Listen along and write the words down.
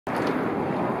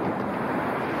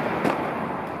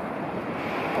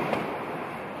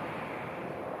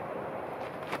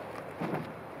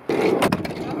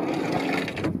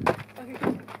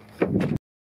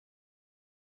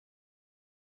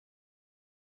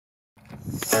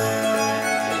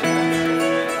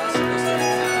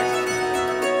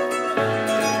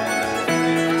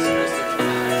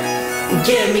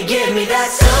Give me that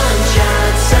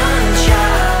sunshine,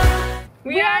 sunshine.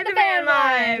 We are the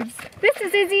Vanlives. This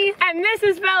is Izzy And this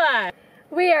is Bella.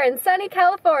 We are in sunny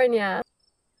California.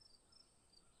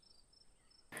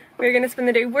 We're gonna spend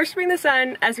the day worshiping the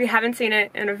sun as we haven't seen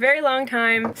it in a very long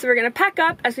time. So we're gonna pack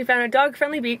up as we found a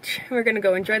dog-friendly beach and we're gonna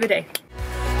go enjoy the day.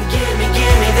 Give me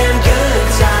them good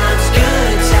times,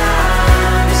 good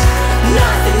times.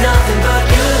 Nothing but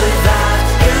good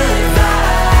vibes, good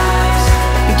vibes.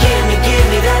 Give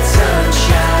me that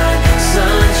sunshine,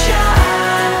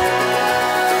 sunshine.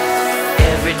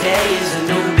 Every day is a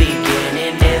new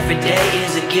beginning. Every day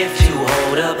is a gift to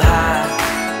hold up high.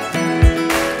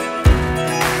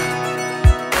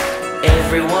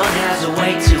 Everyone has a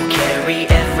weight to carry.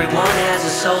 Everyone has a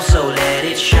soul, so let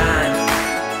it shine.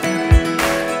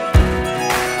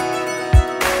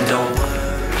 Don't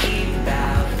worry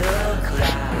about the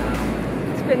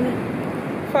clouds. It's been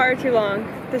far too long.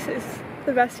 This is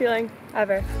the best feeling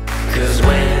ever. 'Cause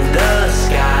when the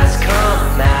skies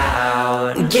come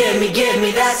out, give me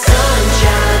that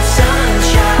sunshine,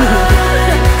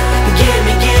 sunshine. Give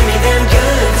me them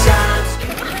good times.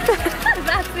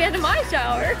 That's the end of my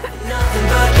shower. Nothing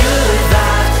but good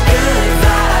vibes, good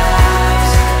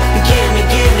vibes. Give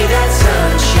me that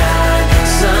sunshine,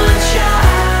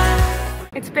 sunshine.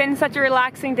 It's been such a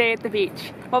relaxing day at the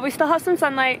beach. While we still have some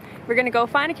sunlight, we're gonna go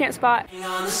find a camp spot. Bring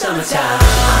on the summertime.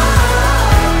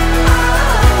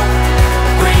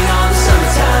 Bring on the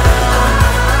summertime.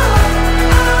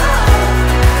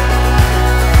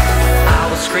 I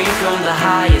will scream from the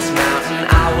highest mountain.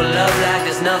 I will love like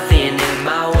there's nothing in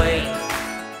my way.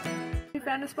 You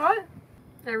found a spot?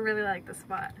 I really like this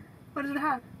spot. What does it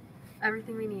have?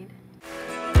 Everything we need.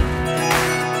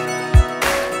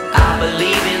 I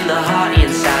believe in the heart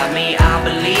inside me. I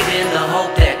believe in the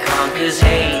hope that conquers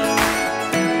hate.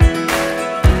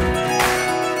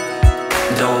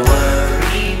 Don't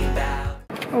worry about.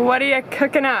 What are you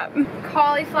cooking up?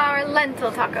 Cauliflower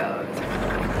lentil tacos.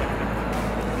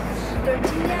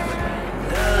 Tortilla.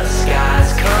 The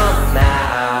skies come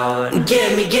out.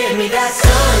 Give me that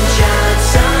sunshine,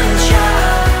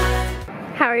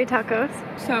 sunshine. How are your tacos?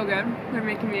 So good. They're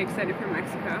making me excited for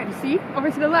Mexico. And see?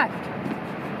 Over to the left.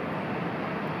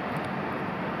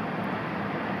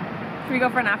 Should we go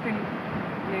for an afternoon?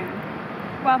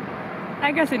 Well,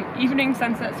 I guess an evening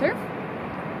sunset surf?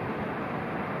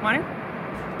 Want to?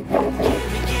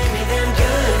 Give me them